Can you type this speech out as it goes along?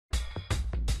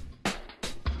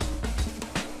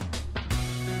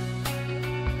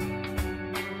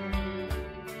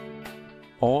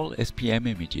All SPM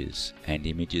images and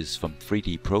images from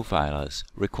 3D profilers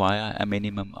require a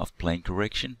minimum of plane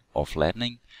correction or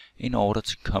flattening in order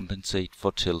to compensate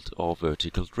for tilt or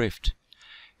vertical drift.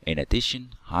 In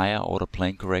addition, higher order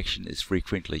plane correction is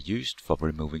frequently used for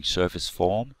removing surface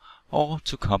form or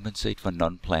to compensate for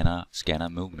non-planar scanner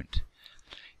movement.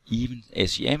 Even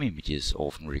SEM images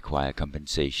often require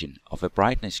compensation of a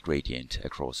brightness gradient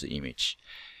across the image,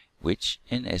 which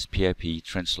in SPIP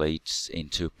translates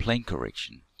into plane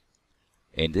correction.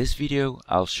 In this video,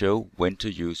 I'll show when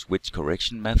to use which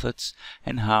correction methods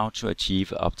and how to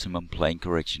achieve optimum plane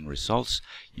correction results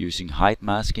using height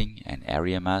masking and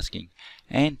area masking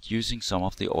and using some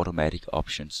of the automatic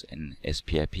options in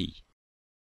SPIP.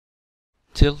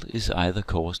 Tilt is either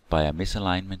caused by a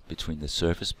misalignment between the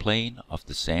surface plane of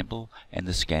the sample and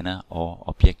the scanner or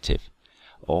objective,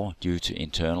 or due to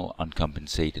internal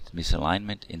uncompensated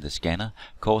misalignment in the scanner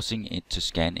causing it to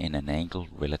scan in an angle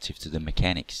relative to the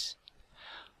mechanics.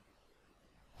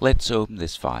 Let's open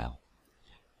this file.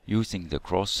 Using the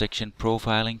cross-section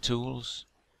profiling tools,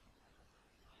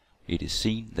 it is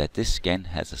seen that this scan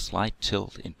has a slight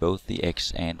tilt in both the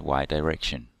X and Y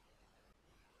direction.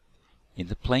 In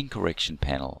the plane correction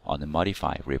panel on the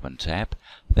Modify ribbon tab,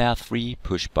 there are three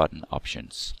push-button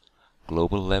options: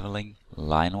 Global Leveling,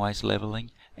 Line-Wise Leveling,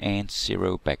 and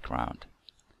Zero Background.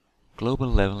 Global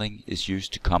Leveling is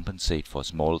used to compensate for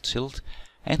small tilt,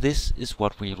 and this is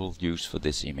what we will use for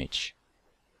this image.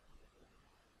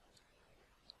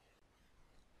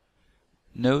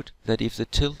 Note that if the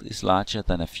tilt is larger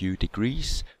than a few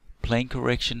degrees, plane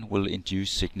correction will induce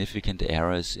significant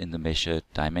errors in the measured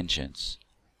dimensions.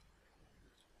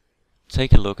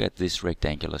 Take a look at this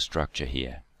rectangular structure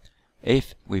here.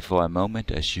 If we for a moment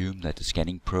assume that the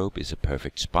scanning probe is a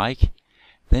perfect spike,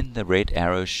 then the red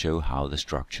arrows show how the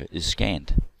structure is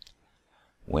scanned.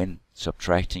 When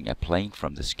subtracting a plane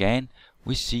from the scan,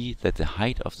 we see that the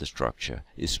height of the structure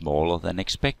is smaller than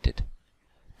expected.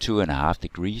 2.5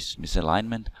 degrees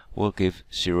misalignment will give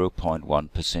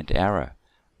 0.1% error,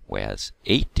 whereas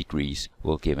 8 degrees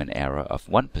will give an error of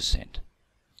 1%.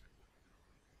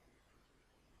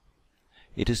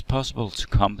 It is possible to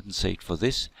compensate for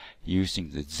this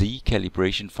using the Z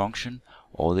calibration function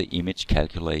or the image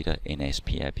calculator in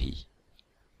SPIP.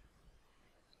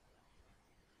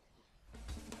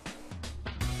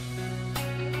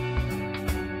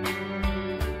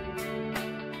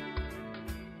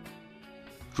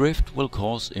 Drift will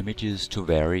cause images to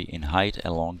vary in height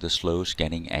along the slow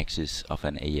scanning axis of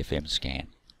an AFM scan.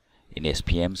 In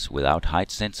SPMs without height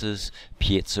sensors,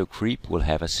 piezo creep will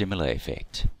have a similar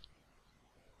effect.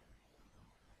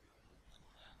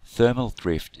 Thermal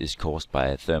drift is caused by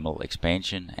a thermal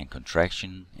expansion and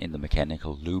contraction in the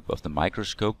mechanical loop of the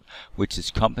microscope, which is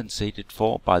compensated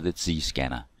for by the Z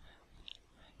scanner.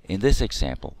 In this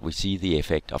example, we see the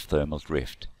effect of thermal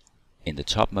drift. In the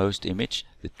topmost image,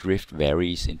 the drift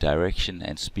varies in direction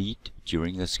and speed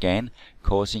during the scan,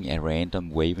 causing a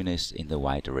random waviness in the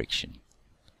Y direction.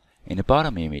 In the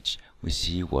bottom image, we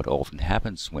see what often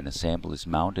happens when a sample is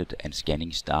mounted and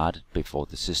scanning started before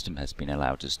the system has been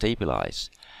allowed to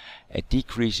stabilize: a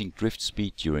decreasing drift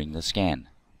speed during the scan.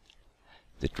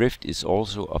 The drift is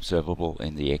also observable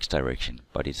in the X direction,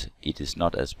 but it is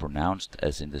not as pronounced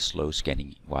as in the slow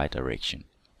scanning Y direction.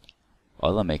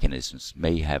 Other mechanisms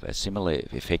may have a similar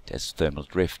effect as thermal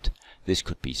drift. This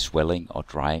could be swelling or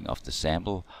drying of the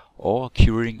sample, or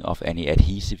curing of any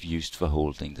adhesive used for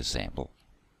holding the sample.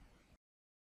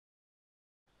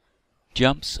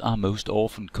 Jumps are most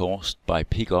often caused by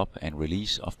pick-up and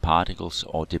release of particles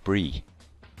or debris.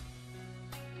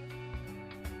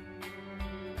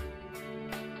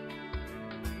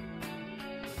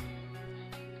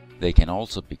 They can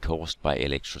also be caused by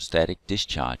electrostatic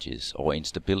discharges or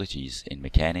instabilities in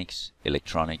mechanics,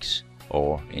 electronics,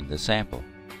 or in the sample.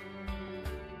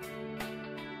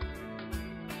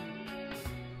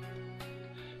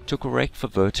 To correct for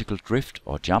vertical drift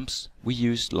or jumps, we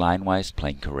use line-wise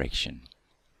plane correction.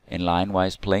 In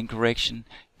line-wise plane correction,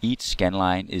 each scan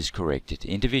line is corrected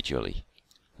individually.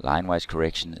 Line-wise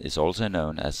correction is also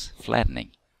known as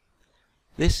flattening.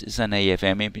 This is an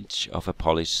AFM image of a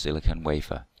polished silicon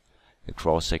wafer. The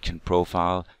cross-section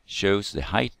profile shows the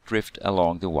height drift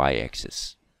along the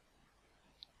Y-axis.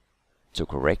 To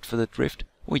correct for the drift,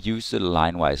 we use the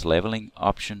line-wise leveling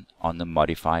option on the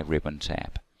Modify ribbon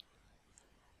tab.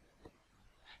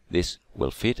 This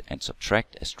will fit and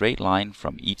subtract a straight line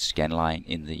from each scan line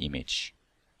in the image.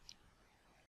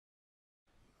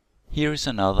 Here is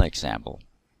another example.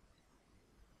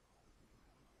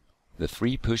 The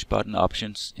three push-button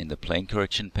options in the plane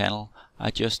correction panel are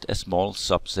just a small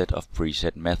subset of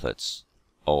preset methods,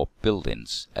 or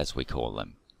build-ins as we call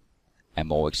them. A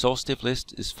more exhaustive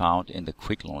list is found in the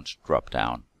Quick Launch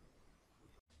drop-down.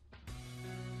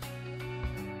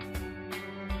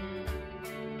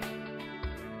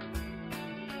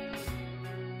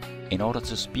 In order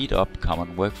to speed up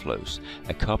common workflows,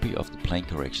 a copy of the Plane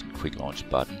Correction Quick Launch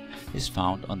button is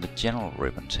found on the General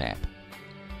ribbon tab.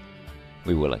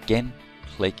 We will again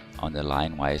click on the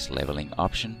line-wise leveling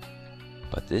option,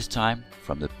 but this time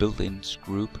from the built-ins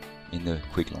group in the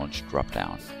Quick Launch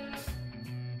drop-down.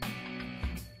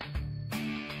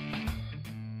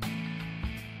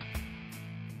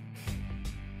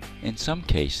 In some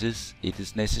cases, it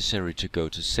is necessary to go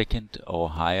to second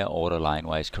or higher order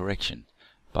line-wise correction,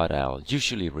 but I'll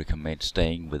usually recommend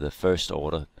staying with the first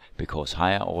order because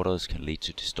higher orders can lead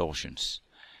to distortions.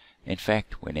 In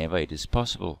fact, whenever it is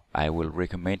possible, I will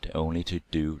recommend only to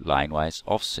do line-wise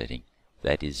offsetting,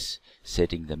 that is,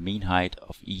 setting the mean height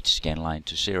of each scan line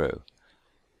to 0.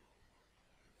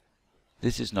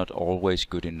 This is not always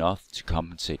good enough to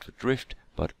compensate for drift,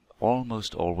 but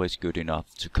almost always good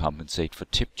enough to compensate for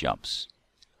tip jumps.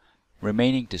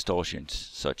 Remaining distortions,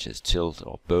 such as tilt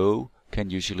or bow, can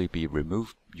usually be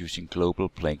removed using global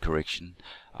plane correction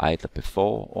either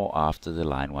before or after the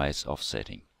line-wise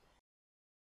offsetting.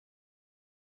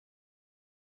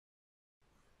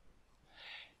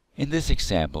 In this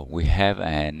example, we have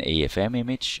an AFM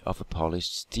image of a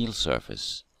polished steel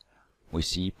surface. We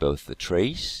see both the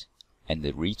trace and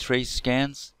the retrace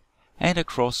scans and a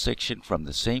cross-section from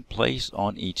the same place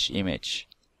on each image.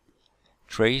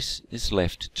 Trace is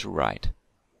left to right.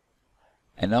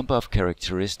 A number of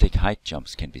characteristic height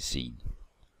jumps can be seen.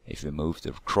 If we move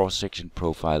the cross-section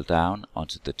profile down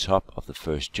onto the top of the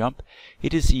first jump,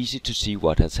 it is easy to see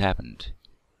what has happened.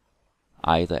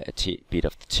 Either a bit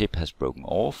of the tip has broken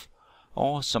off,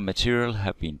 or some material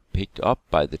has been picked up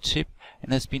by the tip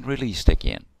and has been released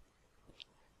again.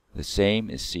 The same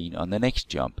is seen on the next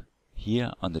jump,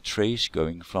 here on the trace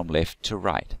going from left to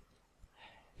right.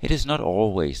 It is not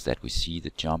always that we see the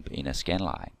jump in a scan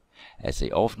line, as they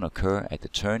often occur at the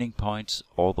turning points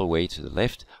all the way to the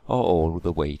left or all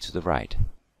the way to the right.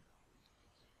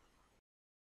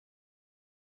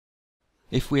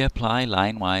 If we apply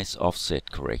line-wise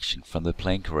offset correction from the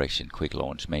Plane Correction Quick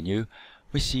Launch menu,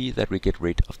 we see that we get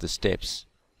rid of the steps,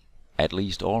 at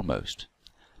least almost.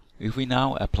 If we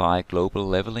now apply global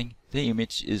leveling, the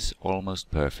image is almost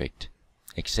perfect,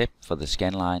 except for the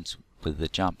scan lines with the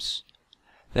jumps.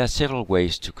 There are several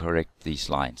ways to correct these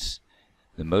lines.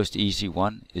 The most easy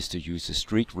one is to use the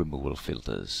streak removal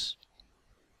filters.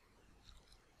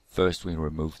 First we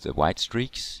remove the white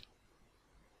streaks,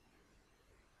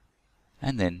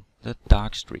 and then the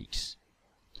dark streaks.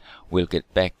 We'll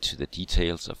get back to the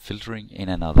details of filtering in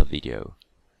another video.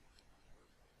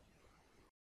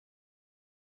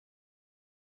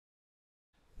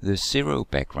 The zero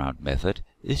background method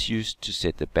is used to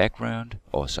set the background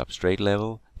or substrate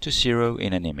level to 0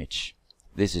 in an image.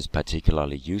 This is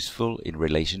particularly useful in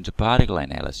relation to particle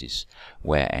analysis,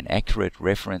 where an accurate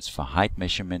reference for height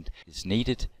measurement is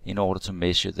needed in order to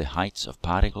measure the heights of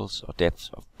particles or depths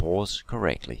of pores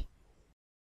correctly.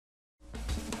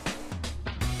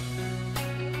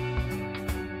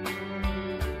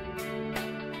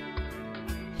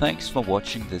 Thanks for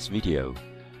watching this video.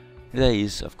 There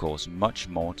is, of course, much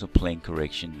more to plane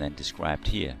correction than described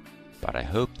here, but I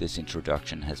hope this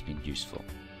introduction has been useful.